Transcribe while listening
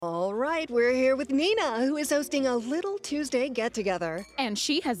right, we're here with Nina, who is hosting a little Tuesday get-together. And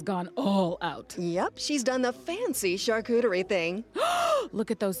she has gone all out. Yep, she's done the fancy charcuterie thing.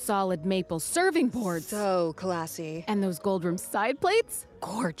 Look at those solid maple serving boards. So classy. And those gold rim side plates?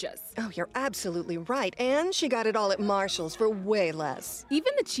 Gorgeous. Oh, you're absolutely right. And she got it all at Marshall's for way less.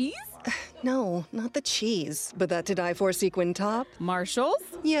 Even the cheese? No, not the cheese, but that to die for sequin top. Marshall's?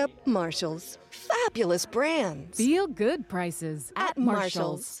 Yep, Marshall's. Fabulous brands. Feel good prices at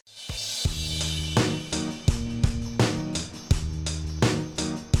Marshall's.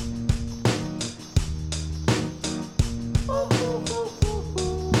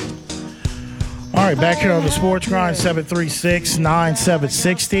 All right, back here on the Sports Grind,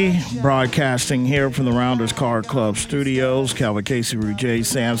 736-9760. Broadcasting here from the Rounders Car Club studios. Calvin Casey, Rudy J,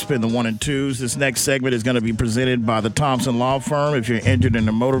 Sam Spin, the 1 and 2s. This next segment is going to be presented by the Thompson Law Firm. If you're injured in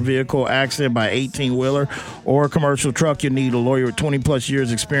a motor vehicle accident by 18-wheeler or a commercial truck, you need a lawyer with 20-plus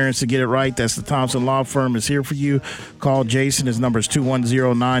years experience to get it right. That's the Thompson Law Firm is here for you. Call Jason. His number is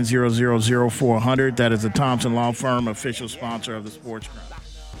 210-900-0400. That is the Thompson Law Firm, official sponsor of the Sports Grind.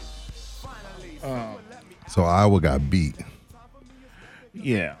 So Iowa got beat.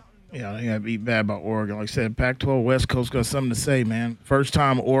 Yeah, they got beat bad by Oregon. Like I said, Pac-12 West Coast got something to say, man. First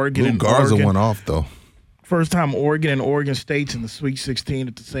time Oregon Luke and Garza Oregon went off, though. First time Oregon and Oregon State's in the Sweet 16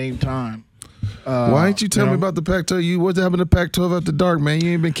 at the same time. Why didn't you tell me about the Pac-12? What's happening to Pac-12 after dark, man?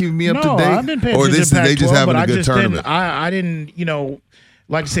 You ain't been keeping me up to date. No, I've been paying or attention to Pac-12, they just having but a good tournament. I didn't,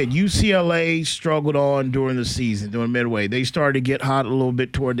 like I said, UCLA struggled on during the season, during Midway. They started to get hot a little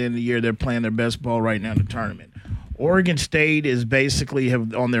bit toward the end of the year. They're playing their best ball right now in the tournament. Oregon State is basically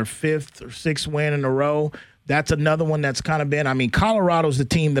have on their 5th or 6th win in a row. That's another one that's kind of been. I mean, Colorado's the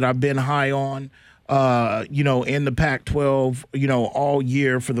team that I've been high on. In the Pac-12, all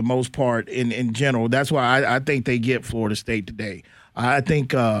year for the most part in general. That's why I think they get Florida State today. I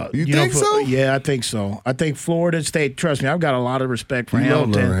think you think so? Yeah, I think so. I think Florida State. Trust me, I've got a lot of respect for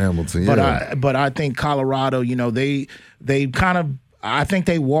Hamilton. Yeah. But I think Colorado. They kind of. I think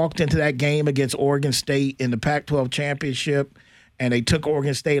they walked into that game against Oregon State in the Pac-12 championship, and they took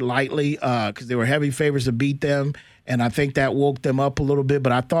Oregon State lightly because they were heavy favorites to beat them. And I think that woke them up a little bit.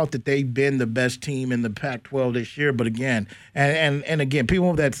 But I thought that they've been the best team in the Pac-12 this year. But again, and again,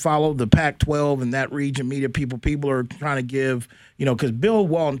 people that follow the Pac-12 and that region, media people are trying to give, because Bill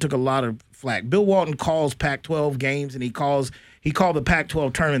Walton took a lot of flack. Bill Walton calls Pac-12 games, and he called the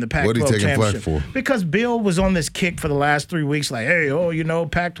Pac-12 tournament the Pac-12 championship. What are you taking championship. flack for? Because Bill was on this kick for the last 3 weeks, like, hey,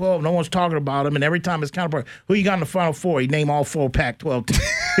 Pac-12, no one's talking about him. And every time his counterpart, who you got in the Final Four? He named all 4 Pac-12 teams.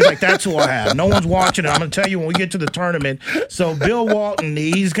 He's like, that's who I have. No one's watching it. I'm going to tell you when we get to the tournament. So Bill Walton,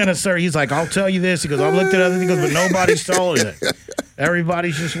 he's like, I'll tell you this. He goes, I've looked at other things, but nobody's told it.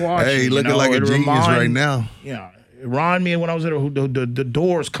 Everybody's just watching. Hey, looking like a genius right now. Yeah. It reminded me of when I was at the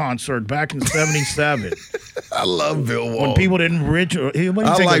Doors concert back in '77. I love Bill Walton. When people didn't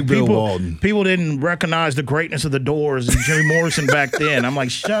Bill Walton. People didn't recognize the greatness of the Doors and Jimmy Morrison back then. I'm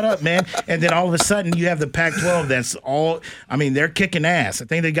like, shut up, man. And then all of a sudden you have the Pac-12 that's all, they're kicking ass. I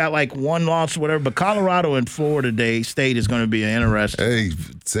think they got like 1 loss or whatever, but Colorado and Florida State is going to be interesting. Hey,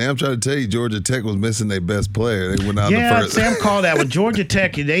 Sam tried to tell you Georgia Tech was missing their best player. They went out the first. Sam called that one. Georgia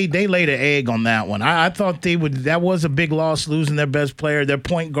Tech, they laid an egg on that one. I thought that was a big loss, losing their best player. Their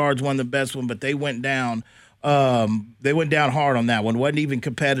point guard's one of the best one, but they went down. They went down hard on that one. Wasn't even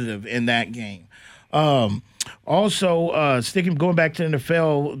competitive in that game. Going back to the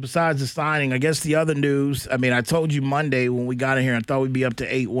NFL, besides the signing, I guess the other news, I told you Monday when we got in here, I thought we'd be up to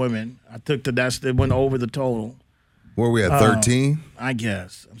 8 women. That went over the total. Where we at, 13? I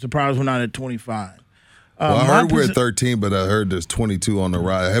guess. I'm surprised we're not at 25. Well, I heard we're at 13, but I heard there's 22 on the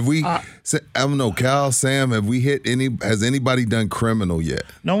rise. Have we, I don't know, Cal, Sam, have we has anybody done criminal yet?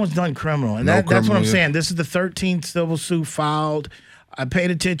 No one's done criminal. And that's what I'm saying. This is the 13th civil suit filed. I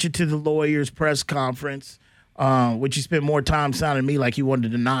paid attention to the lawyer's press conference, which he spent more time sounding to me like he wanted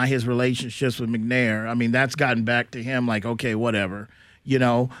to deny his relationships with McNair. That's gotten back to him like, okay, whatever,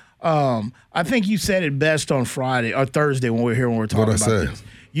 I think you said it best on Friday or Thursday when we were here when we were talking about this.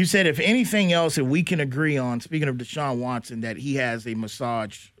 You said, if anything else that we can agree on, speaking of Deshaun Watson, that he has a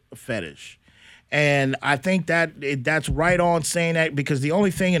massage fetish. And I think that's right on saying that, because the only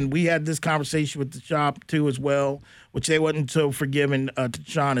thing, and we had this conversation with the shop too as well, which they wasn't so forgiving to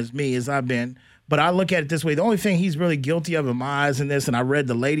Deshaun as me as I've been. But I look at it this way. The only thing he's really guilty of in my eyes in this, and I read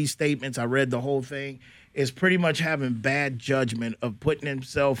the lady's statements, I read the whole thing, is pretty much having bad judgment of putting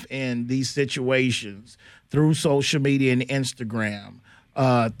himself in these situations through social media and Instagram.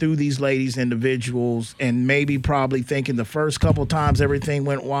 Through these ladies, individuals, and maybe probably thinking the first couple times everything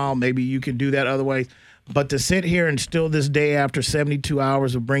went wild, maybe you can do that other way. But to sit here and still this day after 72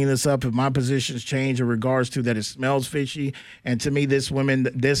 hours of bringing this up, if my positions change in regards to that it smells fishy, and to me this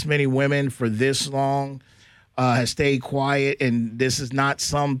many women for this long has stayed quiet, and this is not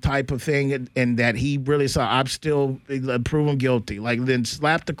some type of thing, and that he really saw, I'm still prove him guilty. Like, then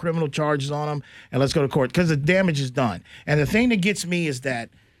slap the criminal charges on him and let's go to court, because the damage is done. And the thing that gets me is that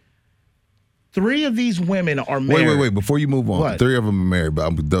 3 of these women are married. Wait. Before you move on, What? 3 of them are married,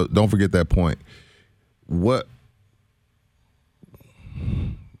 but don't forget that point. What?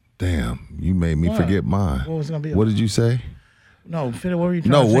 Damn, you made me forget mine. What was it gonna be What about? did you say? No, Phil, what were you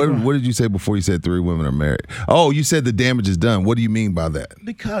trying No, to say? what did you say before you said 3 women are married? Oh, you said the damage is done. What do you mean by that?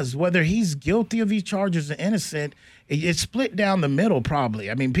 Because whether he's guilty of these charges or innocent, it's split down the middle probably.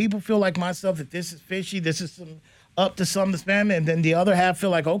 I mean, people feel like myself that this is fishy, this is up to some spam, and then the other half feel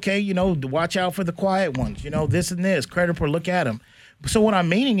like, okay, watch out for the quiet ones. This and this. Credit report, look at him. So what I'm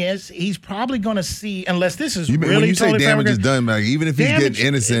meaning is he's probably going to see, unless this is really when you say totally damage is fabricated, done, like, even if he's getting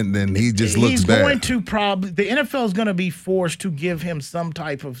innocent, then he just looks bad. He's going to the NFL is going to be forced to give him some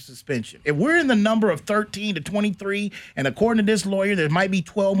type of suspension. If we're in the number of 13 to 23, and according to this lawyer, there might be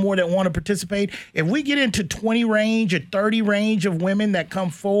 12 more that want to participate. If we get into 20 range or 30 range of women that come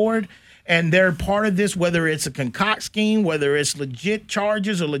forward, and they're part of this, whether it's a concoct scheme, whether it's legit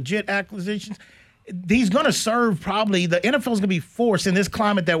charges or legit acquisitions, he's going to serve probably, the NFL is going to be forced in this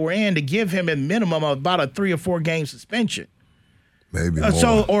climate that we're in to give him a minimum of about a 3 or 4 game suspension. Maybe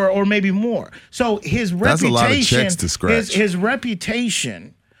more. Or maybe more. So his That's reputation, a lot of checks to scratch. His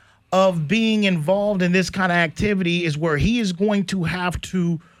reputation of being involved in this kind of activity is where he is going to have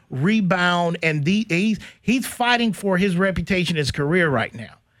to rebound, and he's fighting for his reputation, his career right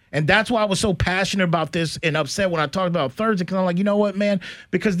now. And that's why I was so passionate about this and upset when I talked about Thursday, because I'm like, you know what, man?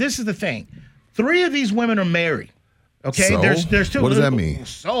 Because this is the thing. 3 of these women are married. Okay? So? There's two. What does that mean?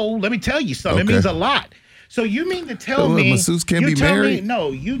 So let me tell you something. Okay. It means a lot. So you mean to tell me masseuse can't be married?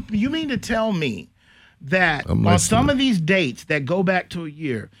 No, you mean to tell me that I'm on listening. some of these dates that go back to a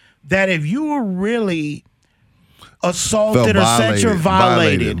year, that if you were really assaulted or sexually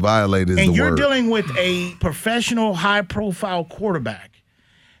violated, violated is and the you're word. dealing with a professional, high-profile quarterback,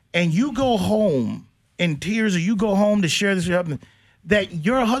 and you go home in tears, or you go home to share this with him, that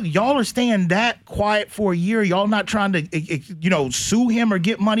y'all are staying that quiet for a year, y'all not trying to sue him or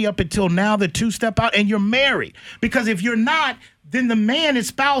get money up until now, the 2 step out, and you're married. Because if you're not, then the man, his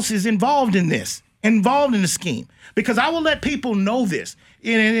spouse, is involved in the scheme. Because I will let people know this,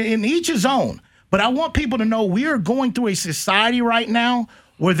 in each his own, but I want people to know we are going through a society right now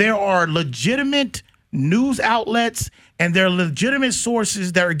where there are legitimate news outlets and there are legitimate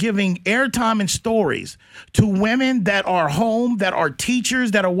sources that are giving airtime and stories to women that are home, that are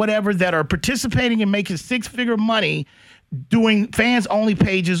teachers, that are whatever, that are participating in making 6-figure money doing fans-only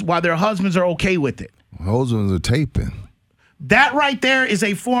pages while their husbands are okay with it. Husbands are taping. That right there is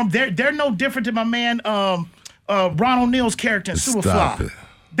a form. They're no different than my man Ron O'Neal's character in Stop Superfly. it.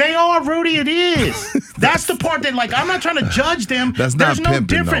 They are, Rudy. It is. That's the part that, like, I'm not trying to judge them. That's There's not no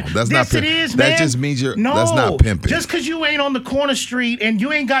pimping, different. though. That's Yes, not pimp- it is, that man. just means you're- no. that's not pimping. Just because you ain't on the corner street and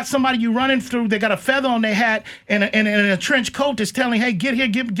you ain't got somebody you running through that got a feather on their hat and a trench coat that's telling, hey, get here,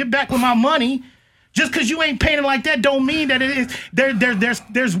 get back with my money. Just because you ain't painted like that don't mean that it is.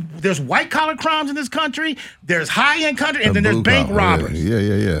 There's white collar crimes in this country. There's high end country, and then there's bank robbers.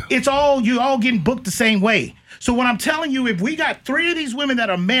 Yeah. It's all getting booked the same way. So when I'm telling you, if we got 3 of these women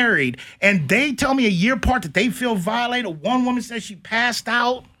that are married and they tell me a year apart that they feel violated, one woman says she passed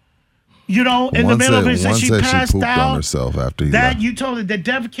out, in the middle of it, says she passed pooped out. on herself after he that left. you told her that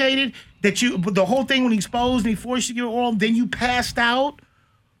defecated, the whole thing when he exposed and he forced you to give oral, then you passed out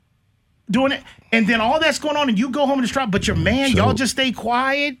doing it, and then all that's going on, and you go home and distraught, but your man, y'all just stay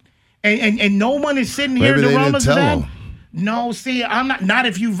quiet, and no one is sitting here in the room of that. No, see, I'm not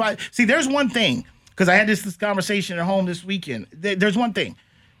if you see. There's one thing, because I had this conversation at home this weekend. There's one thing.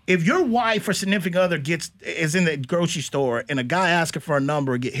 If your wife or significant other is in the grocery store and a guy asks her for a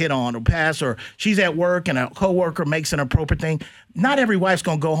number or get hit on or pass, or she's at work and a coworker makes an appropriate thing, not every wife's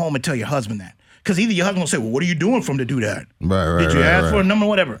gonna go home and tell your husband that, because either your husband will say, "Well, what are you doing for him to do that? Did you ask for a number,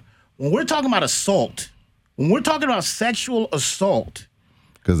 whatever?" When we're talking about assault, when we're talking about sexual assault,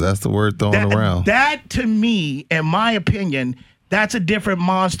 because that's the word thrown around. That, to me, in my opinion, that's a different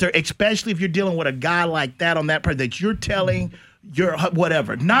monster, especially if you're dealing with a guy like that on that part that you're telling your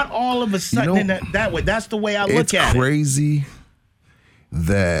whatever. Not all of a sudden that way. That's the way I look at it. It's crazy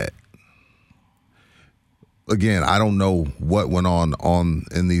that, again, I don't know what went on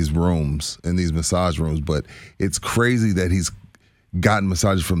in these rooms, in these massage rooms, but it's crazy that he's gotten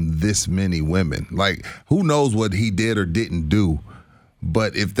massages from this many women. Like, who knows what he did or didn't do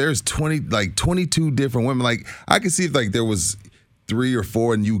But if there's 22 different women, like I could see if like there was 3 or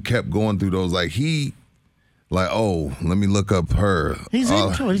 4 and you kept going through those, like oh, let me look up her. He's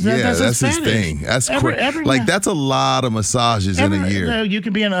into it. That's his thing. That's crazy. Like that's a lot of massages in a year. You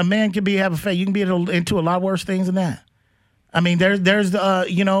can be a man can be have a face. You can be into a lot worse things than that. I mean, there's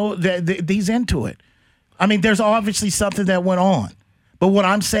he's into it. I mean, there's obviously something that went on. But what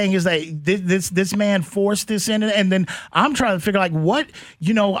I'm saying is that this man forced this in, and then I'm trying to figure like what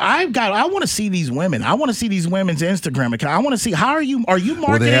I want to see these women. I want to see these women's Instagram account. I want to see how are you marketing?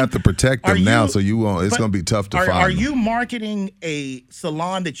 Well, they have to protect them now, so you won't. It's going to be tough to find. Are you marketing a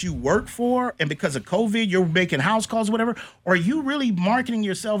salon that you work for, and because of COVID, you're making house calls, or whatever? Or are you really marketing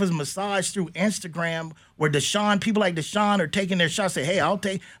yourself as massage through Instagram, where people like Deshaun are taking their shots? Say, hey, I'll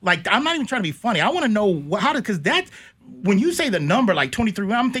take. Like, I'm not even trying to be funny. I want to know because that's. When you say the number like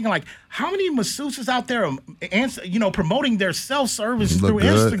 23, I'm thinking like how many masseuses out there are, promoting their self-service through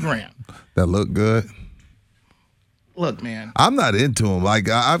Instagram that look good. Look, man, I'm not into them. Like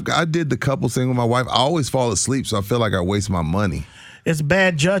I did the couple thing with my wife. I always fall asleep, so I feel like I waste my money. It's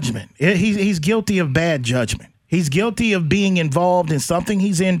bad judgment. He's guilty of bad judgment. He's guilty of being involved in something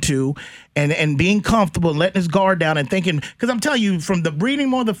he's into and being comfortable and letting his guard down and thinking, because I'm telling you, from the reading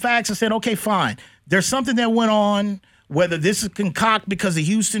more of the facts, I said, okay, fine. There's something that went on. Whether this is concoct because the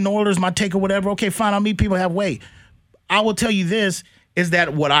Houston Oilers might take or whatever, okay, fine, I'll meet people halfway. I will tell you this, is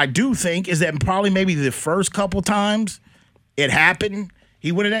that what I do think is that probably maybe the first couple times it happened,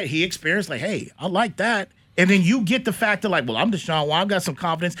 he experienced like, hey, I like that. And then you get the fact that like, well, I'm Deshaun, well, I've got some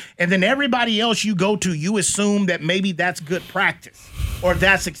confidence. And then everybody else you go to, you assume that maybe that's good practice or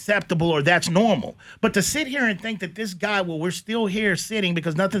that's acceptable or that's normal. But to sit here and think that this guy, well, we're still here sitting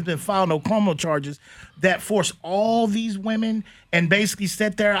because nothing's been filed, no criminal charges, that force all these women and basically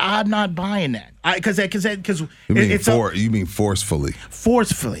sit there, I'm not buying that. You mean forcefully?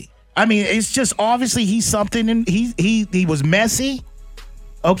 Forcefully. I mean, it's just obviously he's something, and he was messy,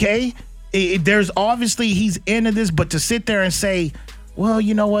 okay? There's obviously he's into this, but to sit there and say, well,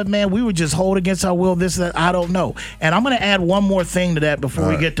 you know what, man, we were just hold against our will, this, that, I don't know. And I'm going to add one more thing to that before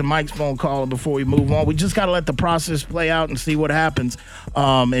we get to Mike's phone call and before we move on. We just got to let the process play out and see what happens.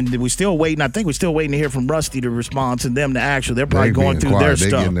 And we're still waiting. I think we're still waiting to hear from Rusty to respond and them to actually. They're probably going through their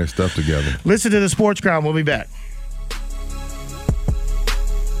stuff. They're getting their stuff together. Listen to the Sports Crown. We'll be back.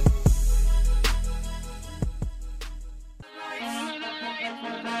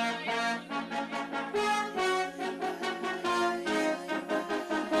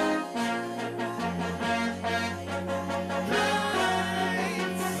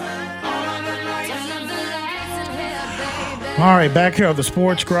 All right, back here on the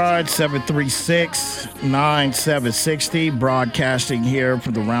Sports Grind, 736-9760, broadcasting here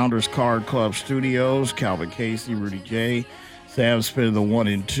from the Rounders Card Club Studios. Calvin Casey, Rudy J, Sam spinning the 1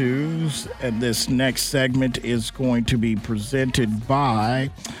 and 2s. And this next segment is going to be presented by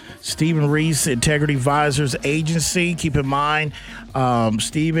Stephen Reese, Integrity Advisors Agency. Keep in mind,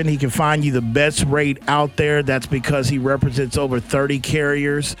 Stephen, he can find you the best rate out there. That's because he represents over 30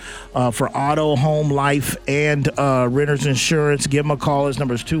 carriers for auto, home, life, and renters insurance. Give him a call. His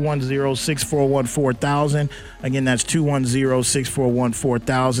number is 210-641-4000. Again, that's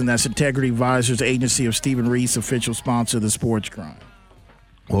 210-641-4000. That's Integrity Advisors Agency of Stephen Reese, official sponsor of the Sports Grind.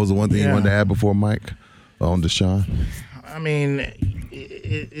 What was the one thing you wanted to add before Mike on Deshaun? I mean,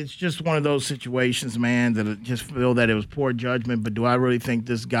 it's just one of those situations, man, that I just feel that it was poor judgment. But do I really think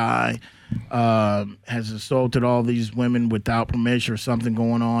this guy has assaulted all these women without permission or something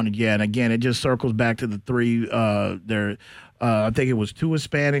going on? And again, it just circles back to the three. I think it was 2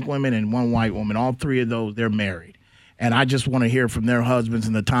 Hispanic women and 1 white woman. All 3 of those, they're married. And I just want to hear from their husbands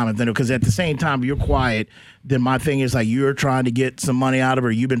and the time of because at the same time, if you're quiet, then my thing is like you're trying to get some money out of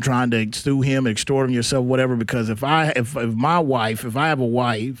her. You've been trying to sue him, extort him yourself, whatever. Because if I have a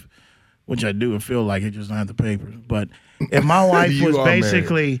wife, which I do, I feel like it just don't have the papers. But if my wife was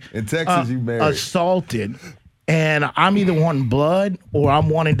basically in Texas, you married, assaulted, and I'm either wanting blood or I'm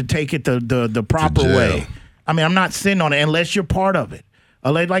wanting to take it the proper way. I mean, I'm not sitting on it unless you're part of it.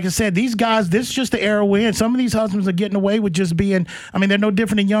 Like I said, these guys, this is just the era we're in. Some of these husbands are getting away with just being, I mean, they're no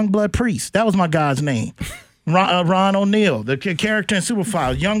different than Youngblood Priest. That was my guy's name. Ron O'Neal, the character in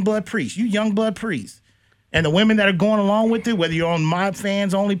Superfiles, Youngblood Priest. You Youngblood Priest. And the women that are going along with it, whether you're on my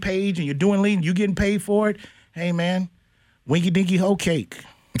fans only page and you're doing lead, you getting paid for it, hey, man, winky dinky hoe cake.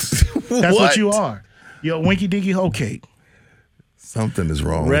 That's what you are. You're a winky dinky hoe cake. Something is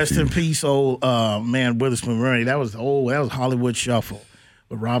wrong. Rest in peace, old man, Witherspoon Murray. That was Hollywood Shuffle.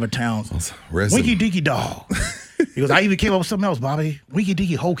 With Robert Townsend. Winky Dinky Dog. He goes, I even came up with something else, Bobby. Winky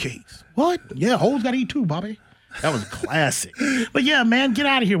Dinky Hoe Cakes. What? Yeah, hoes got to eat too, Bobby. That was classic. But yeah, man, get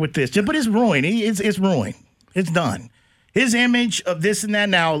out of here with this. But it's ruined. It's ruined. It's done. His image of this and that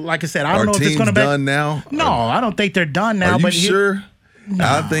now, like I said, I don't know if it's going to be done now. No, I don't think they're done now. Are you but sure? No.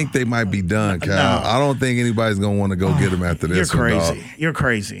 I think they might be done, Kyle. No. I don't think anybody's going to want to go get him after this. You're crazy. You're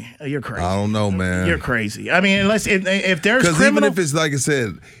crazy. You're crazy. I don't know, man. You're crazy. I mean, unless if there's because even if it's like I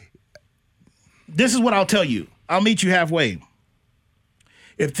said, this is what I'll tell you. I'll meet you halfway.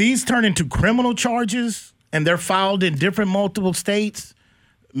 If these turn into criminal charges and they're filed in different multiple states,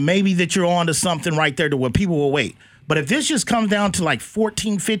 maybe that you're on to something right there to where people will wait. But if this just comes down to like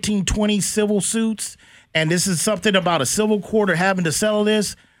 14, 15, 20 civil suits, and this is something about a civil court or having to settle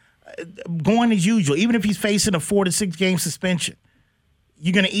this, going as usual, even if he's facing a 4 to 6 game suspension,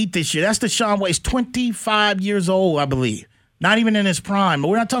 you're going to eat this year. That's Deshaun Watson. He's 25 years old, I believe. Not even in his prime. But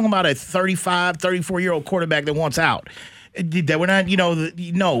we're not talking about a 35, 34-year-old quarterback that wants out. That we're not,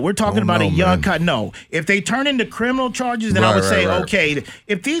 no, we're talking about a young cut. No, if they turn into criminal charges, then I would say, okay,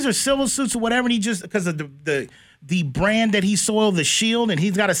 if these are civil suits or whatever, and he just because of the brand that he soiled, the shield, and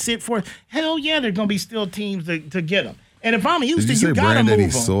he's got to sit for it, hell yeah, there's going to be still teams to get him. And if I'm Houston, you got to move him. Did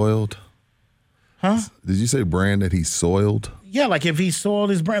you say brand that he soiled? Huh? Did you say brand that he soiled? Yeah, like if he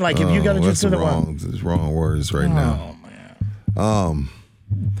soiled his brand, like if you got to just to the wrong. It's wrong words right now. Oh, man.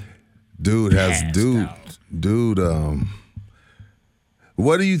 Dude has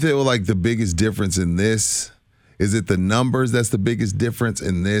what do you think was like the biggest difference in this? Is it the numbers that's the biggest difference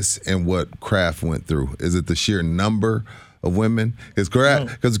in this and what Kraft went through? Is it the sheer number of women?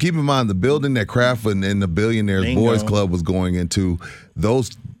 Because keep in mind, the building that Kraft and the Billionaires Boys Club was going into,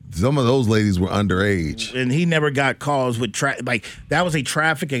 some of those ladies were underage. And he never got calls with that was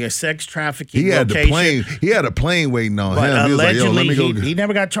a sex trafficking. He had a plane waiting on him. He was like, yo, let me go. He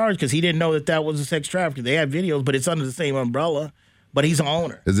never got charged because he didn't know that was a sex trafficking. They had videos, but it's under the same umbrella. But he's an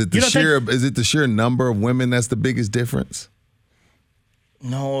owner. Is it the sheer number of women that's the biggest difference?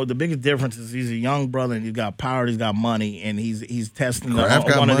 No, the biggest difference is he's a young brother and he's got power, he's got money, and he's testing Kraft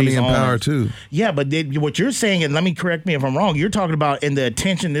got one money of these and owners. power too. Yeah, but what you're saying, and let me correct me if I'm wrong, you're talking about in the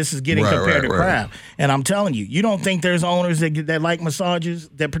attention this is getting compared to Kraft. And I'm telling you, you don't think there's owners that like massages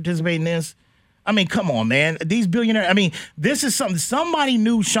that participate in this? I mean, come on, man. These billionaires, I mean, this is something somebody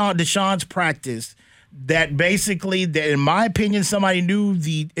knew Deshaun's practice. That basically, in my opinion, somebody knew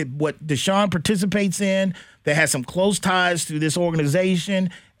what Deshaun participates in, that has some close ties to this organization,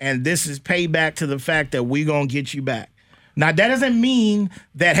 and this is payback to the fact that we're going to get you back. Now, that doesn't mean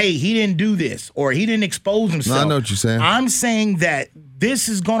that, hey, he didn't do this or he didn't expose himself. No, I know what you're saying. I'm saying that this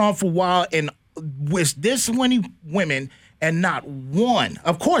has gone on for a while, and with this many women and not one,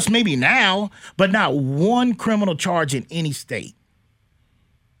 of course, maybe now, but not one criminal charge in any state.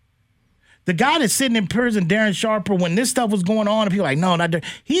 The guy that's sitting in prison, Darren Sharper, when this stuff was going on, and people were like, no, not Darren.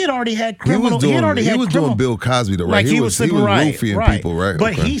 He had already had criminal. He was doing Bill Cosby, though, right? Like he was roofing people, right?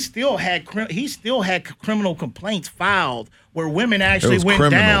 But he still had criminal complaints filed where women actually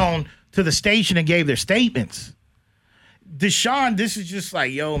went down to the station and gave their statements. Deshaun, this is just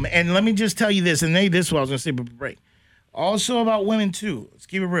like, yo, man. And let me just tell you this, and this is what I was going to say before break. Also about women, too. Let's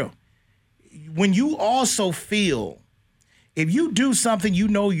keep it real. When you also feel, if you do something you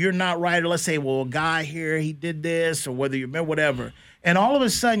know you're not right, or let's say, well, a guy here, he did this, or whether you're whatever, and all of a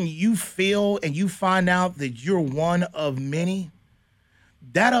sudden you feel and you find out that you're one of many,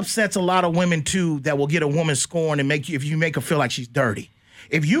 that upsets a lot of women, too, that will get a woman scorned and if you make her feel like she's dirty.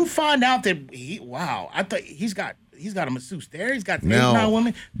 If you find out that, I thought he's got a masseuse there, he's got 39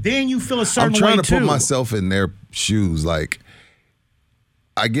 women, then you feel a certain way, too. I'm trying to put myself in their shoes. Like,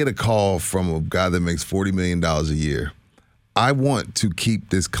 I get a call from a guy that makes $40 million a year. I want to keep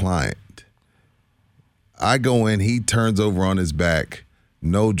this client. I go in, he turns over on his back,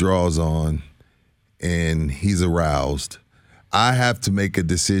 no drawers on, and he's aroused. I have to make a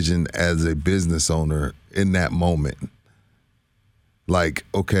decision as a business owner in that moment. Like,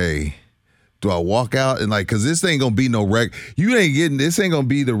 okay, do I walk out and because this ain't gonna be this ain't gonna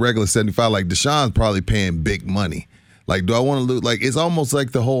be the regular 75. Like Deshaun's probably paying big money. Like, do I want to lose? Like, it's almost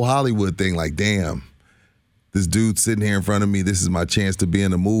like the whole Hollywood thing. Like, damn. This dude sitting here in front of me, this is my chance to be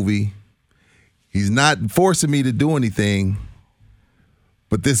in a movie. He's not forcing me to do anything,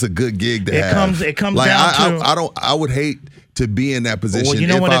 but this is a good gig to have. It comes down to I would hate to be in that position. Well, you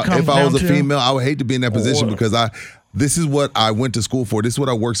know what it comes if I was down a female, I would hate to be in that position because this is what I went to school for. This is what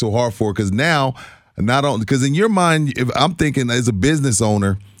I worked so hard for. Because now, because in your mind, if I'm thinking as a business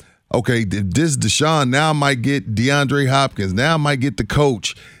owner, okay, this Deshaun, now I might get DeAndre Hopkins. Now I might get the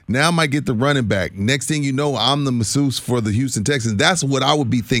coach. Now I might get the running back. Next thing you know, I'm the masseuse for the Houston Texans. That's what I would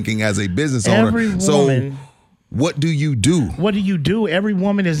be thinking as a business owner. What do you do? What do you do? Every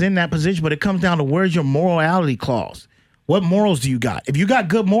woman is in that position, but it comes down to where's your morality clause? What morals do you got? If you got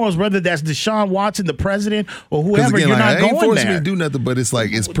good morals, whether that's Deshaun Watson, the president, or whoever, again, you're not I ain't going forcing there. me to do nothing, but it's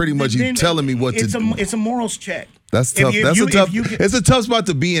like it's pretty much you telling me what to do. It's a morals check. That's tough. It's a tough spot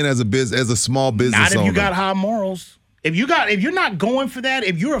to be in as a small business owner. Not if you got high morals. If you're not going for that,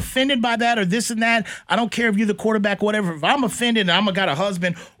 if you're offended by that or this and that, I don't care if you're the quarterback or whatever. If I'm offended and got a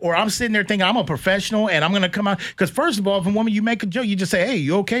husband, or I'm sitting there thinking I'm a professional and I'm going to come out, because first of all, if a woman you make a joke, you just say, "Hey,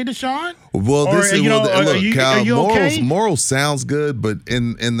 you okay, Deshaun?" Well, look, Kyle, okay? morals sounds good, but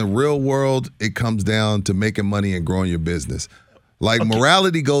in the real world, it comes down to making money and growing your business. Like,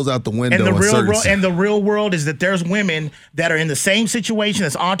 morality goes out the window. And the real world is that there's women that are in the same situation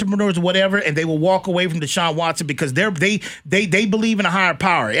as entrepreneurs or whatever, and they will walk away from Deshaun Watson because they believe in a higher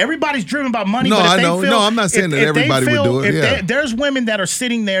power. Everybody's driven by money. No, but if I know. They feel, no, I'm not saying that everybody would do it. Yeah. There's women that are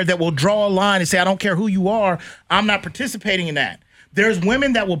sitting there that will draw a line and say, "I don't care who you are, I'm not participating in that." There's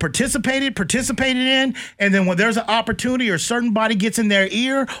women that will participate in, and then when there's an opportunity or certain body gets in their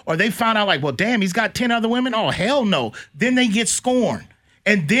ear, or they find out like, well, damn, he's got 10 other women. Oh, hell no. Then they get scorned.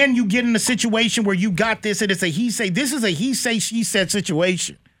 And then you get in a situation where you got this, and it's a he say. This is a he say, she said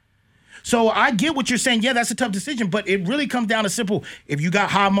situation. So I get what you're saying. Yeah, that's a tough decision, but it really comes down to simple. If you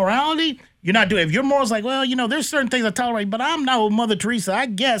got high morality, you're not doing it. If your morals like, well, there's certain things I tolerate, but I'm not Mother Teresa, I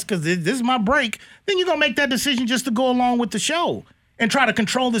guess, because this is my break, then you're going to make that decision just to go along with the show and try to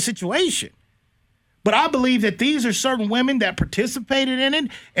control the situation. But I believe that these are certain women that participated in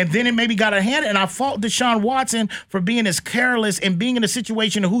it, and then it maybe got a hand. And I fault Deshaun Watson for being as careless and being in a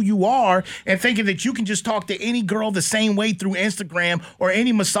situation of who you are and thinking that you can just talk to any girl the same way through Instagram or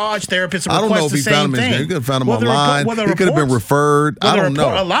any massage therapist. I don't know if he found him. He could have found him online. He could have been referred. I don't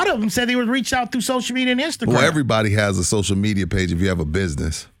know. A lot of them said they would reach out through social media and Instagram. Well, everybody has a social media page if you have a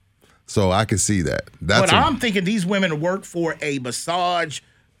business. So I can see that. I'm thinking these women work for a massage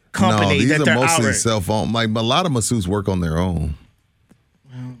company. No, these that are they're mostly self-owned. Like, a lot of masseuses work on their own.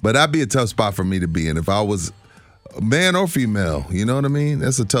 But that'd be a tough spot for me to be in if I was a man or female. You know what I mean?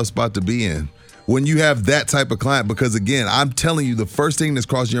 That's a tough spot to be in when you have that type of client. Because again, I'm telling you, the first thing that's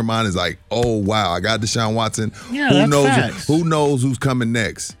crossing your mind is like, oh wow, I got Deshaun Watson. Yeah, Who knows who's coming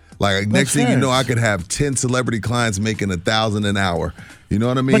next? Like, next thing you know, I could have 10 celebrity clients making $1,000 an hour. You know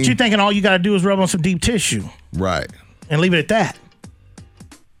what I mean? But you're thinking all you got to do is rub on some deep tissue. Right. And leave it at that.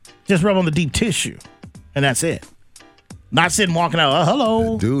 Just rub on the deep tissue. And that's it. Not sitting walking out,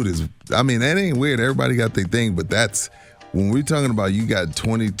 hello. Dude that ain't weird. Everybody got their thing, but that's, when we're talking about you got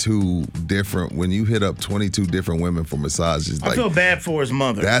 22 different, when you hit up 22 different women for massages. I feel bad for his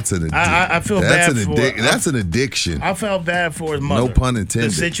mother. That's an addiction. I feel bad for that's an addiction. I felt bad for his mother. No pun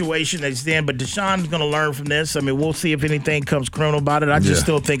intended. The situation that he's in, but Deshaun's going to learn from this. We'll see if anything comes criminal about it. I just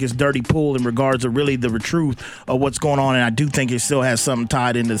still think it's dirty pool in regards to really the truth of what's going on, and I do think it still has something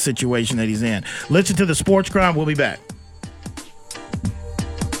tied into the situation that he's in. Listen to the Sports Grind. We'll be back.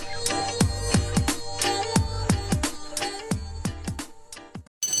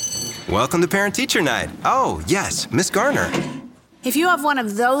 Welcome to Parent Teacher Night. Oh, yes, Miss Garner. If you have one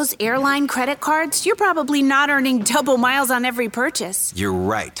of those airline credit cards, you're probably not earning double miles on every purchase. You're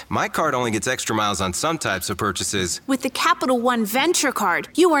right. My card only gets extra miles on some types of purchases. With the Capital One Venture Card,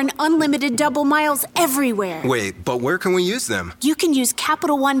 you earn unlimited double miles everywhere. Wait, but where can we use them? You can use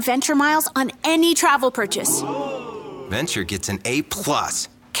Capital One Venture Miles on any travel purchase. Venture gets an A+.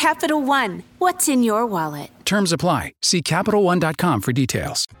 Capital One, what's in your wallet? Terms apply. See CapitalOne.com for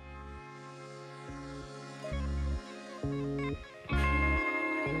details.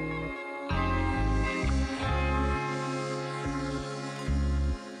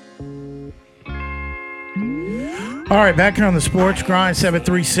 All right, back here on the Sports Grind,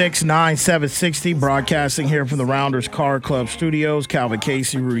 736-9760, broadcasting here from the Rounders Car Club Studios. Calvin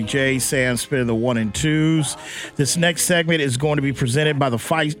Casey, Rudy J, Sam Spinner, the 1 and 2s. This next segment is going to be presented by the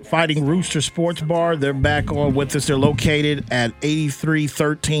Fighting Rooster Sports Bar. They're back on with us. They're located at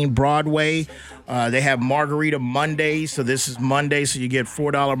 8313 Broadway. They have Margarita Mondays, so this is Monday, so you get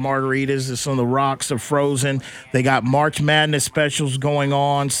 $4 margaritas. It's on the rocks, they're frozen. They got March Madness specials going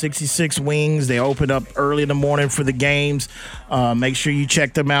on, 66 wings. They open up early in the morning for the games. Make sure you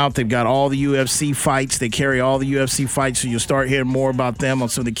check them out. They've got all the UFC fights. They carry all the UFC fights, so you'll start hearing more about them on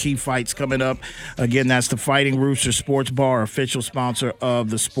some of the key fights coming up. Again, that's the Fighting Rooster Sports Bar, official sponsor of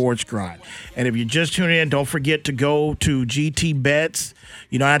the Sports Grind. And if you're just tuning in, don't forget to go to GT Bets.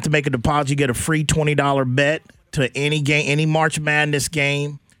 You don't have to make a deposit. You get a free $20 bet to any game, any March Madness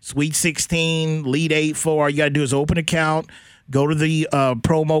game, Sweet 16, Lead 8-4. All you got to do is open an account, go to the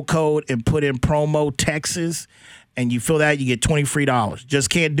promo code, and put in promo Texas, and you fill that, you get $20 free. Just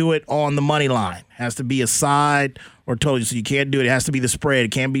can't do it on the money line. Has to be a side or total. So you can't do it. It has to be the spread.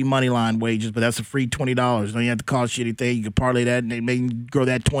 It can't be money line wages, but that's a free $20. Don't even have to cost you anything. You can parlay that, and they may grow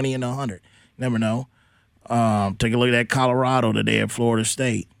that 20 into 100. You never know. Take a look at that Colorado today at Florida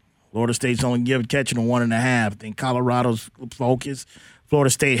State. Florida State's only catching a 1.5. I think Colorado's focus. Florida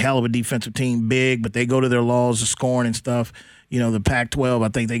State, hell of a defensive team, big, but they go to their laws of scoring and stuff. The Pac-12, I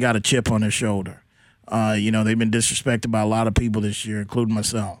think they got a chip on their shoulder. They've been disrespected by a lot of people this year, including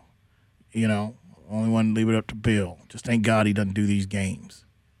myself. Only one to leave it up to Bill. Just thank God he doesn't do these games.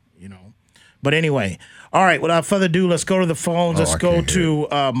 But anyway, all right, without further ado, let's go to the phones. Let's go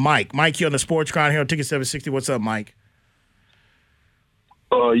to Mike. Mike, you're on the Sports Grind here on Ticket 760. What's up, Mike?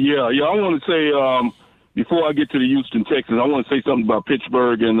 Yeah. I want to say, before I get to the Houston Texans, I want to say something about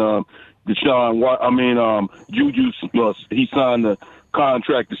Pittsburgh and Juju. He signed the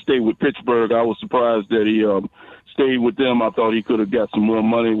contract to stay with Pittsburgh. I was surprised that he stayed with them. I thought he could have got some more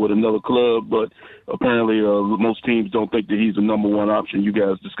money with another club, but apparently most teams don't think that he's the number one option. You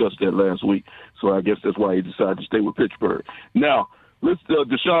guys discussed that last week, so I guess that's why he decided to stay with Pittsburgh. Now,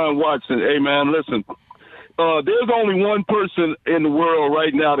 Deshaun Watson. Hey, man, listen. There's only one person in the world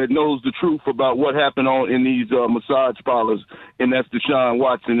right now that knows the truth about what happened in these massage parlors, and that's Deshaun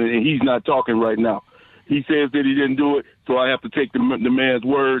Watson, and he's not talking right now. He says that he didn't do it, so I have to take the man's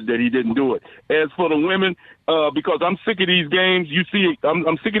word that he didn't do it. As for the women, because I'm sick of these games, you see,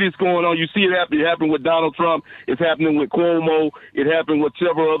 I'm sick of this going on. You see it happen. It happened with Donald Trump. It's happening with Cuomo. It happened with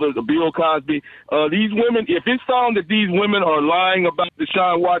several others, Bill Cosby. These women, if it's found that these women are lying about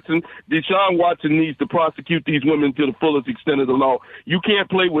Deshaun Watson needs to prosecute these women to the fullest extent of the law. You can't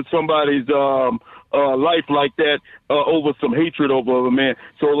play with somebody's life like that over some hatred over a man.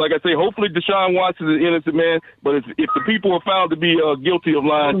 So, like I say, hopefully Deshaun Watson is an innocent man, but if the people are found to be guilty of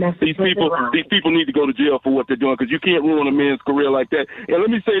lying, these people need to go to jail for what they're doing, because you can't ruin a man's career like that. And let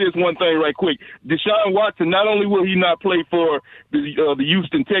me say this one thing right quick. Deshaun Watson, not only will he not play for the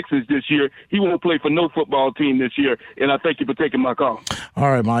Houston Texans this year, he won't play for no football team this year, and I thank you for taking my call. All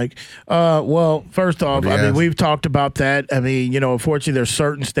right, Mike. Well, first off, we've talked about that. Unfortunately, there's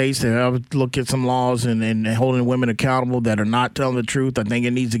certain states that have looked at some laws and holding women accountable that are not telling the truth. I think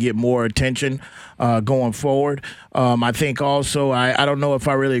it needs to get more attention going forward. I think also, I don't know if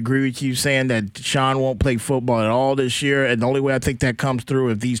I really agree with you saying that Sean won't play football at all this year, and the only way I think that comes through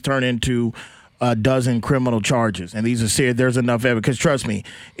if these turn into a dozen criminal charges, and these are serious. There's enough evidence, because trust me,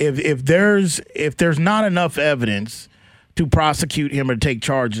 if there's not enough evidence to prosecute him or take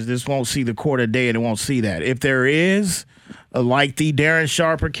charges, this won't see the court of day, and it won't see that. If there is, like the Darren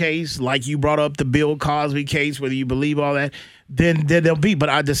Sharper case, like you brought up the Bill Cosby case, whether you believe all that, then there'll be. But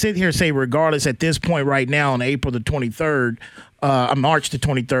I just sit here and say, regardless, at this point right now, on April the 23rd, March the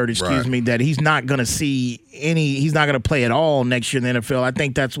 23rd, excuse me, that he's not going to he's not going to play at all next year in the NFL. I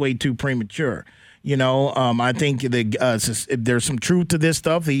think that's way too premature. I think if there's some truth to this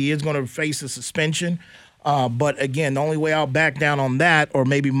stuff, he is going to face a suspension. But again, the only way I'll back down on that, or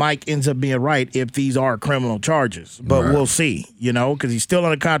maybe Mike ends up being right, if these are criminal charges. But we'll see, because he's still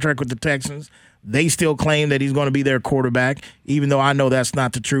on a contract with the Texans. They still claim that he's going to be their quarterback, even though I know that's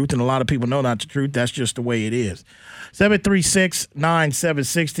not the truth, and a lot of people know not the truth. That's just the way it is.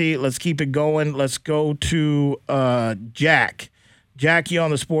 736-9760. Let's keep it going. Let's go to Jack. Jack, you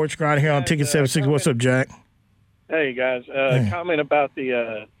on the Sports Grind here on Ticket 760. What's up, Jack? Hey, guys. Comment about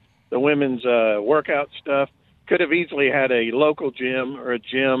the women's workout stuff. Could have easily had a local gym or a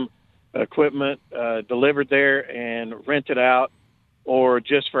gym equipment delivered there and rented out, or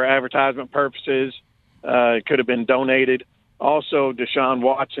just for advertisement purposes. It could have been donated. Also, Deshaun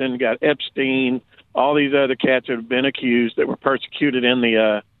Watson, got Epstein, all these other cats that have been accused that were persecuted in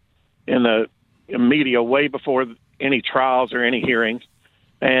the media way before any trials or any hearings.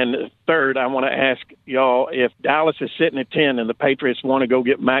 And third, I want to ask y'all, if Dallas is sitting at 10 and the Patriots want to go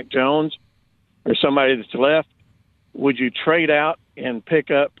get Mac Jones or somebody that's left, would you trade out and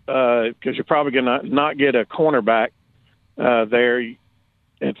pick up, because you're probably going to not get a cornerback there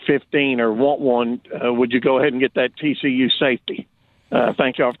at 15 or want one, would you go ahead and get that TCU safety?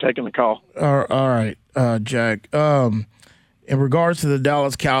 Thank y'all for taking the call. All right, Jack. In regards to the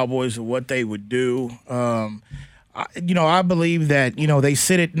Dallas Cowboys and what they would do, I believe that, they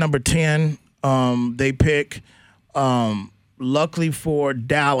sit at number 10. They pick. Luckily for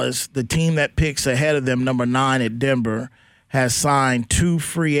Dallas, the team that picks ahead of them, number 9 at Denver, has signed 2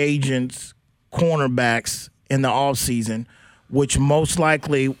 free agents, cornerbacks in the offseason, which most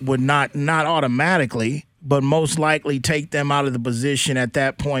likely would not automatically, but most likely take them out of the position at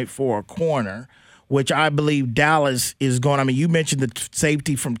that point for a corner. which I believe Dallas is going. I mean, you mentioned the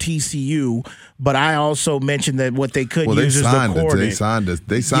safety from TCU, but I also mentioned that what they could use is the corner. They signed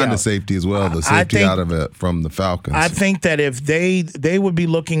the safety as well. The safety out of it from the Falcons. I think that if they would be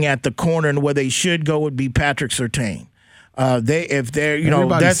looking at the corner, and where they should go would be Patrick Surtain.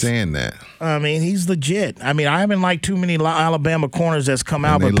 Everybody's saying that. I mean, he's legit. I mean, I haven't liked too many Alabama corners that's come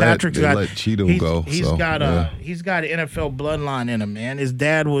out, but Patrick's let Cheeto go. He's got NFL bloodline in him, man. His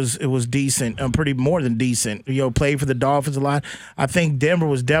dad was decent, pretty more than decent. Played for the Dolphins a lot. I think Denver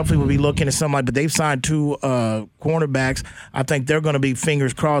was definitely would be looking at something like, but they've signed 2 cornerbacks. I think they're going to be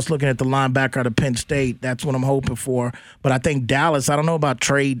fingers crossed looking at the linebacker out of Penn State. That's what I'm hoping for. But I think Dallas, I don't know about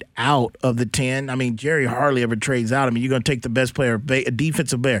trade out of the 10. I mean, Jerry hardly ever trades out. I mean, you're going to take the best player, a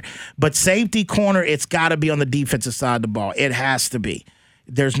defensive player. But safety corner, it's got to be on the defensive side of the ball. It has to be.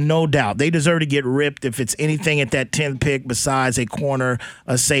 There's no doubt. They deserve to get ripped if it's anything at that 10th pick besides a corner,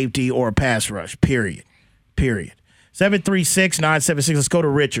 a safety, or a pass rush, period. 736-976. Let's go to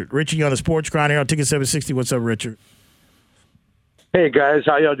Richard. Richard, you on the Sports Grind here on Ticket 760. What's up, Richard? Hey, guys.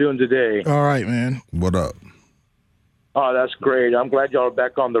 How y'all doing today? All right, man. What up? Oh, that's great. I'm glad y'all are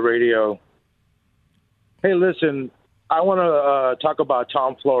back on the radio. Hey, listen, I want to talk about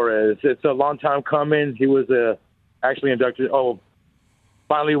Tom Flores. It's a long time coming. He was actually inducted.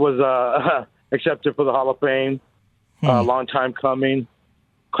 Finally was accepted for the Hall of Fame. Long time coming.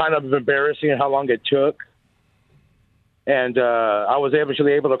 Kind of embarrassing how long it took. And I was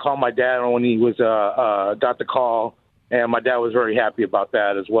eventually able to call my dad when he was got the call, and my dad was very happy about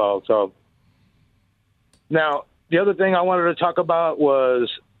that as well. So now the other thing I wanted to talk about was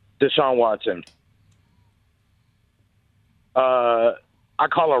Deshaun Watson. I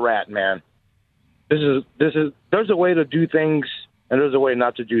call a rat, man. There's a way to do things and there's a way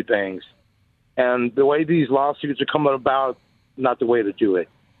not to do things. And the way these lawsuits are coming about, not the way to do it.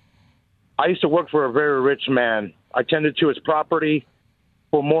 I used to work for a very rich man. I tended to his property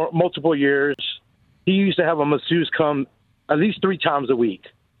for multiple years. He used to have a masseuse come at least 3 times a week.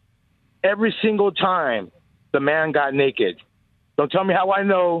 Every single time, the man got naked. Don't tell me how I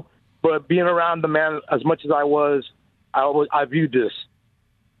know, but being around the man as much as I was, I viewed this.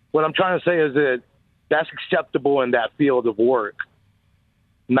 What I'm trying to say is that that's acceptable in that field of work.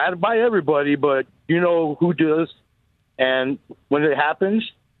 Not by everybody, but you know who does. And when it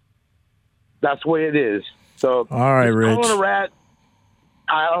happens, that's the way it is. So, all right, Rich. Calling a rat,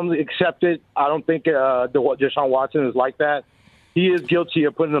 I don't accept it. I don't think Deshaun Watson is like that. He is guilty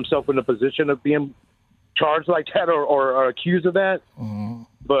of putting himself in a position of being charged like that or accused of that. Mm-hmm.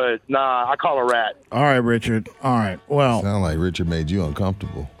 But, nah, I call a rat. All right, Richard. All right. Well. Sound like Richard made you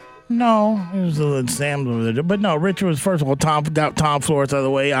uncomfortable. No, it was a little Sam over there. But no, Richard was, first of all, got Tom Flores out of the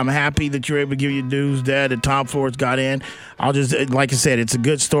way. I'm happy that you're able to give your dues, Dad, that Tom Flores got in. I'll just, like I said, it's a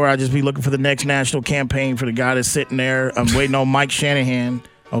good story. I'll just be looking for the next national campaign for the guy that's sitting there. I'm waiting on Mike Shanahan.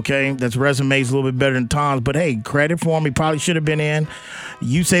 Okay, that's resume's a little bit better than Tom's, but hey, credit for him. He probably should have been in.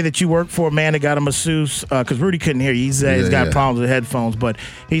 You say that you work for a man that got a masseuse, because Rudy couldn't hear you. He's got problems with headphones, but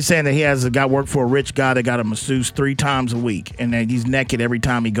he's saying that he has worked for a rich guy that got a masseuse 3 times a week, and that he's naked every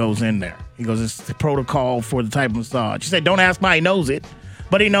time he goes in there. He goes, it's the protocol for the type of massage. He said, don't ask why he knows it,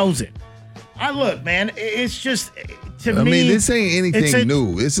 but he knows it. Look, man, it's just, to me. I mean, this ain't anything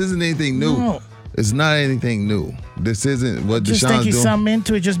new. This isn't anything new. No. It's not anything new. This isn't what Deshaun's doing. Just think he's something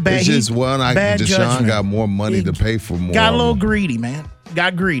into it. Just bad. It's just bad Deshaun judgment. Got more money to pay for more. Got a little greedy, man.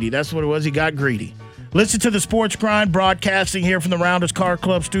 Got greedy. That's what it was. He got greedy. Listen to the Sports Grind broadcasting here from the Rounders Car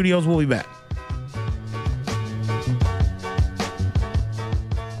Club Studios. We'll be back.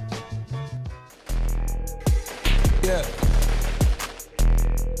 Yeah.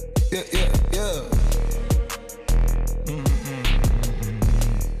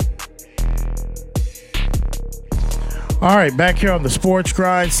 All right, back here on the Sports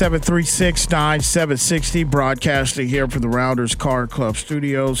Grind, 736-9760, broadcasting here from the Rounders Car Club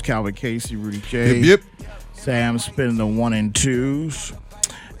Studios. Calvin Casey, Rudy J. Yep. Sam spinning the 1 and 2s.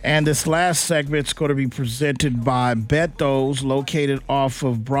 And this last segment's going to be presented by Beto's, located off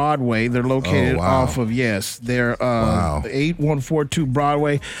of Broadway. They're located off of, they're 8142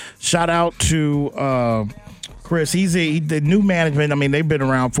 Broadway. Shout out to Chris. He's the new management. I mean, they've been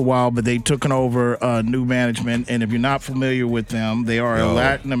around for a while, but they've taken over new management. And if you're not familiar with them, they are a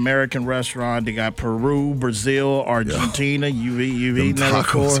Latin American restaurant. They got Peru, Brazil, Argentina. You've eaten that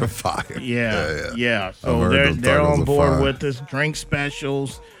before? Tacos are fire. Yeah. So they're on board with us. Drink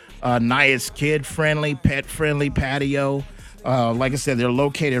specials, nice kid-friendly, pet-friendly patio. Like I said, they're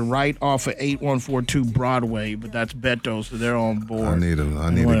located right off of 8142 Broadway, but that's Beto, so they're on board. I need a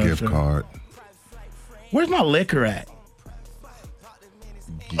gift card. Where's my liquor at?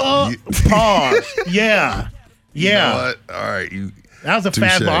 Pause. Yeah. You know what? All right. That was a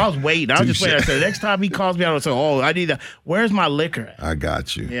fastball. I was waiting. I was just waiting. I said, next time he calls me, I would say, I need that. Where's my liquor at? I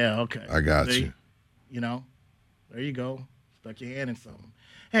got you. Yeah, okay. I got you. You know, there you go. Stuck your hand in something.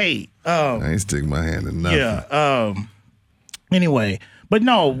 Hey. I ain't stick my hand in nothing. Yeah. Anyway, but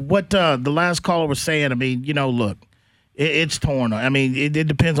no, what the last caller was saying, I mean, look, it's torn. I mean, it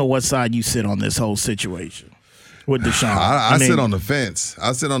depends on what side you sit on this whole situation with Deshaun. I sit on the fence.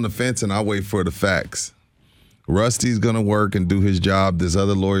 I sit on the fence and I wait for the facts. Rusty's going to work and do his job. This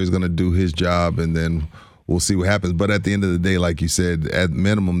other lawyer's going to do his job, and then we'll see what happens. But at the end of the day, like you said, at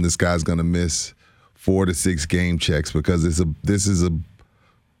minimum, this guy's going to miss 4 to 6 game checks because this is a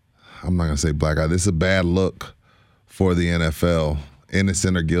I'm not going to say black eye. This is a bad look for the NFL.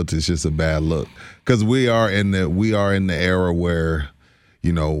 Innocent or guilty, it's just a bad look. Because we are in the era where,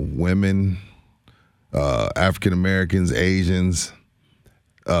 women, African Americans, Asians,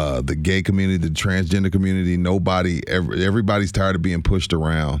 the gay community, the transgender community, everybody's tired of being pushed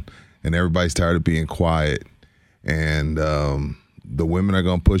around, and everybody's tired of being quiet. And the women are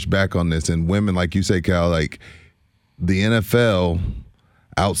going to push back on this. And women, like you say, Cal, like the NFL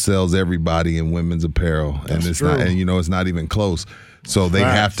outsells everybody in women's apparel, and it's true. It's not even close. So they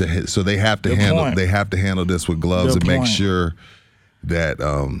have to handle this with gloves and make sure that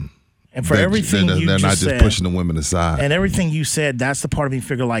and for everything they're not just pushing the women aside. And everything you said, that's the part of me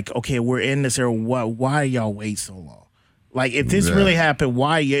figure like, okay, we're in this era. Why y'all wait so long? Like, if this really happened,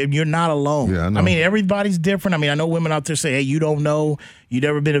 why? You're not alone. Yeah, I know. I mean, everybody's different. I mean, I know women out there say, hey, you don't know. You've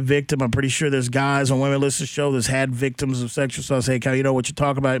never been a victim. I'm pretty sure there's guys on Women Listen show that's had victims of sexual assault. Say, Cal, you know what you're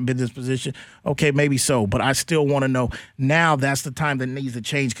talking about, been in this position. Okay, maybe so. But I still want to know. Now that's the time that needs to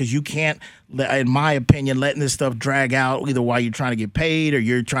change, because you can't, in my opinion, letting this stuff drag out either while you're trying to get paid or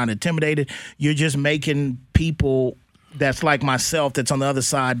you're trying to intimidate it. You're just making people that's like myself that's on the other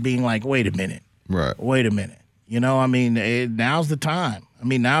side being like, wait a minute. Right. Wait a minute. I mean, now's the time. I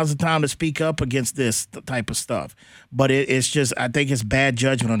mean, now's the time to speak up against this type of stuff. But it's just, I think it's bad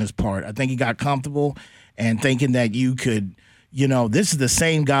judgment on his part. I think he got comfortable and thinking that you could, this is the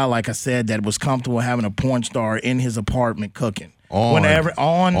same guy, like I said, that was comfortable having a porn star in his apartment cooking. On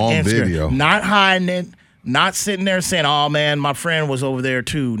Instagram. Video. Not hiding it, not sitting there saying, oh, man, my friend was over there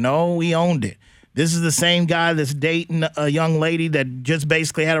too. No, he owned it. This is the same guy that's dating a young lady that just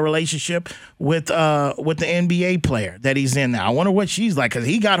basically had a relationship with the NBA player that he's in now. I wonder what she's like, because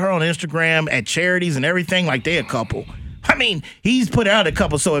he got her on Instagram at charities and everything like they a couple. I mean, he's put out a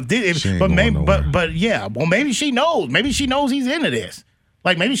couple. So maybe she knows. Maybe she knows he's into this.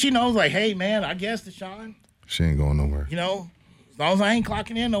 Like, maybe she knows, like, hey, man, I guess Deshaun. She ain't going nowhere. As long as I ain't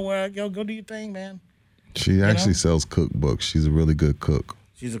clocking in nowhere, go do your thing, man. She actually sells cookbooks. She's a really good cook.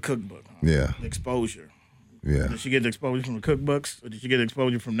 She's a cookbook. Yeah. The exposure. Yeah. Did she get the exposure from the cookbooks, or did she get the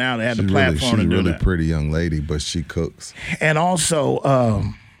exposure from now they had the platform to do that? She's a really pretty young lady, but she cooks. And also,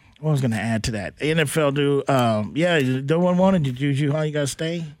 what was going to add to that? NFL no one wanted you, Juju. Huh? You got to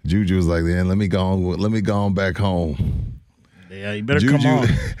stay? Juju was like, man, let me go on back home. Yeah, you better come on.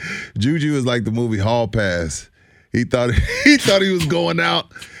 Juju is like the movie Hall Pass. He thought he was going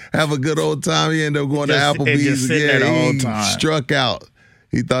out, have a good old time. He ended up going to Applebee's again. The whole time. Struck out.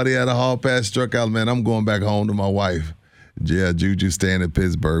 He thought he had a hall pass, struck out. Man, I'm going back home to my wife. Yeah, Juju staying in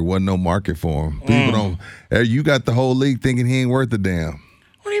Pittsburgh. Wasn't no market for him. People don't. You got the whole league thinking he ain't worth a damn.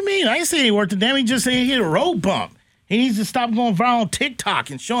 What do you mean? I ain't saying he worth a damn. He just said he hit a road bump. He needs to stop going viral on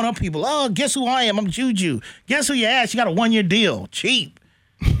TikTok and showing up people. Oh, guess who I am? I'm Juju. Guess who you asked? You got a 1-year deal. Cheap.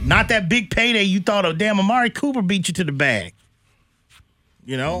 Not that big payday you thought of. Damn, Amari Cooper beat you to the bag.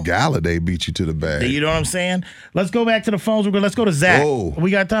 Galladay beat you to the bag. You know what I'm saying? Let's go back to the phones. Let's go to Zach. Whoa. We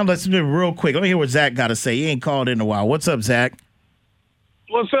got time. Let's do it real quick. Let me hear what Zach got to say. He ain't called in a while. What's up, Zach?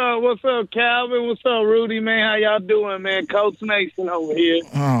 What's up, Calvin? What's up, Rudy, man? How y'all doing, man? Coach Mason over here.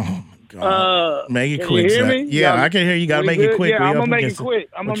 Oh, my God. Make it quick, you hear Zach. me? Yeah, I can hear you. Got to make it quick. Yeah, I'm going to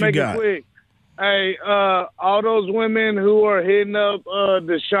make it quick. Hey, all those women who are hitting up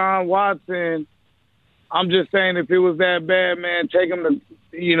Deshaun Watson, I'm just saying, if it was that bad, man, take him to,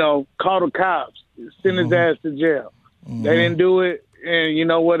 call the cops, send his ass to jail. Mm-hmm. They didn't do it, and you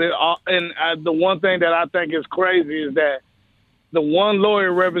know what? The one thing that I think is crazy is that the one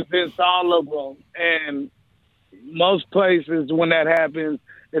lawyer represents all of them, and most places when that happens,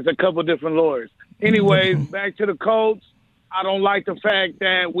 it's a couple different lawyers. Anyways, back to the Colts. I don't like the fact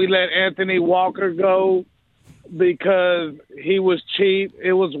that we let Anthony Walker go because he was cheap.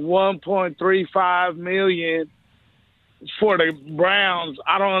 It was $1.35 million for the Browns.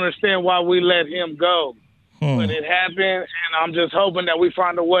 I don't understand why we let him go. But it happened, and I'm just hoping that we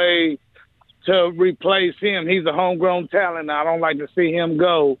find a way to replace him. He's a homegrown talent. I don't like to see him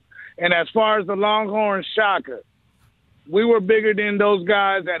go. And as far as the Longhorns, Shaka, we were bigger than those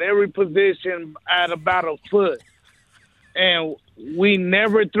guys at every position at about a foot. And we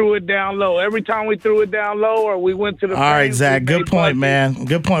never threw it down low. Every time we threw it down low or we went to the All right, Zach, good point, man.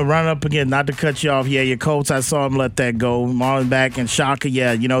 Good point. Run up again, not to cut you off. Yeah, your Colts, I saw him let that go. Marlon back and Shaka,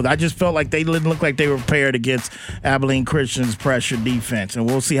 yeah. I just felt like they didn't look like they were prepared against Abilene Christian's pressure defense. And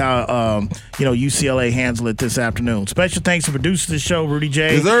we'll see how, UCLA handle it this afternoon. Special thanks to producers of the show, Rudy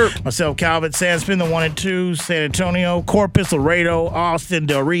J. Dessert. Myself, Calvin Sandspin, the 1 and 2, San Antonio, Corpus, Laredo, Austin,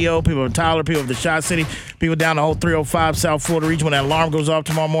 Del Rio, people of Tyler, people of the Shot City, people down the whole 305 South Florida region. When that alarm goes off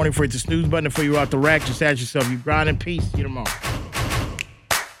tomorrow morning for it, the snooze button before you're out the rack, just ask yourself, you grind in peace. See you tomorrow.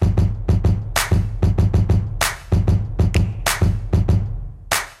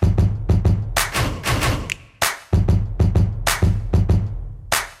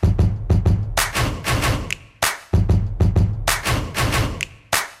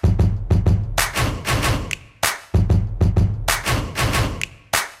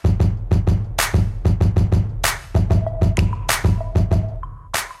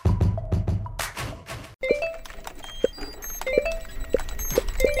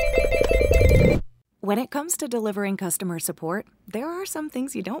 When it comes to delivering customer support, there are some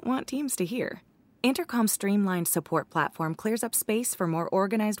things you don't want teams to hear. Intercom's streamlined support platform clears up space for more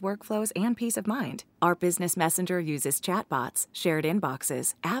organized workflows and peace of mind. Our business messenger uses chatbots, shared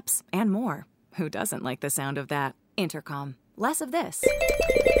inboxes, apps, and more. Who doesn't like the sound of that? Intercom. Less of this.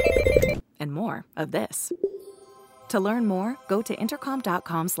 And more of this. To learn more, go to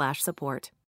intercom.com/support.